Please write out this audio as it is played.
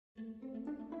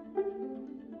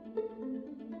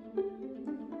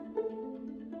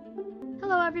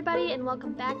Hello everybody and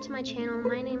welcome back to my channel.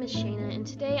 My name is Shayna and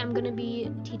today I'm going to be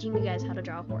teaching you guys how to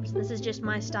draw a horse. This is just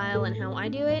my style and how I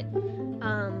do it.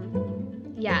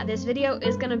 Yeah, this video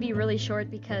is going to be really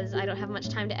short because I don't have much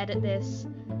time to edit this.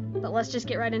 But let's just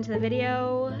get right into the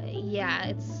video.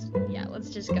 Let's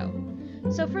just go.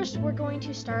 So first we're going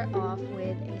to start off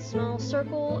with a small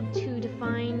circle to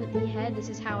define the head. This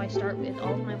is how I start with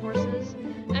all of my horses.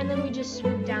 And then we just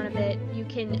swoop down a bit. You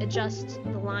can adjust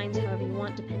the lines however you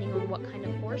want depending on what kind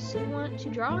of horse you want to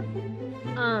draw.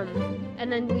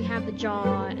 And then we have the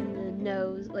jaw and the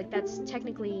nose, like that's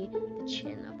technically the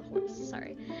chin of the horse,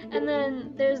 sorry. And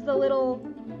then there's the little,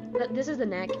 this is the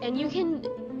neck, and you can,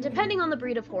 depending on the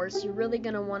breed of horse, you're really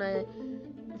gonna wanna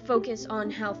focus on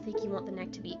how thick you want the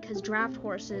neck to be, because draft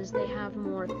horses, they have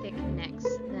more thick necks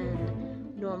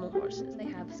than normal horses. They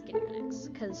have skinnier necks,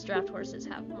 because draft horses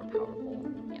have more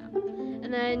powerful, yeah.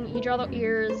 And then you draw the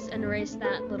ears and erase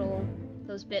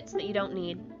those bits that you don't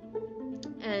need,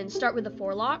 and start with the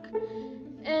forelock.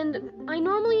 And I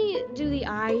normally do the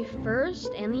eye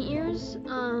first, and the ears,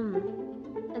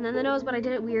 and then the nose, but I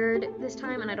did it weird this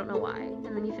time, and I don't know why.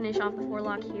 And then you finish off the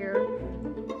forelock here.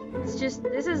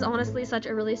 This is honestly such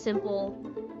a really simple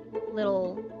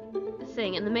little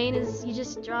thing, and the mane is, you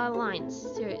just draw lines,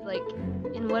 like,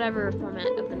 in whatever format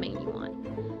of the mane you want.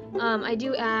 I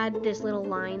do add this little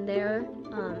line there,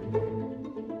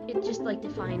 it just, like,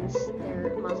 defines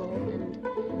their muzzle, and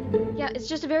yeah, it's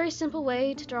just a very simple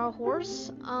way to draw a horse.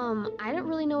 I don't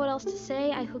really know what else to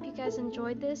say. I hope you guys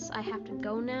enjoyed this. I have to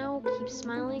go now. Keep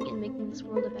smiling and making this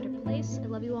world a better place. I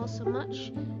love you all so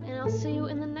much, and I'll see you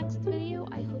in the next video.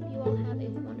 I hope you all have a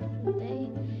wonderful day,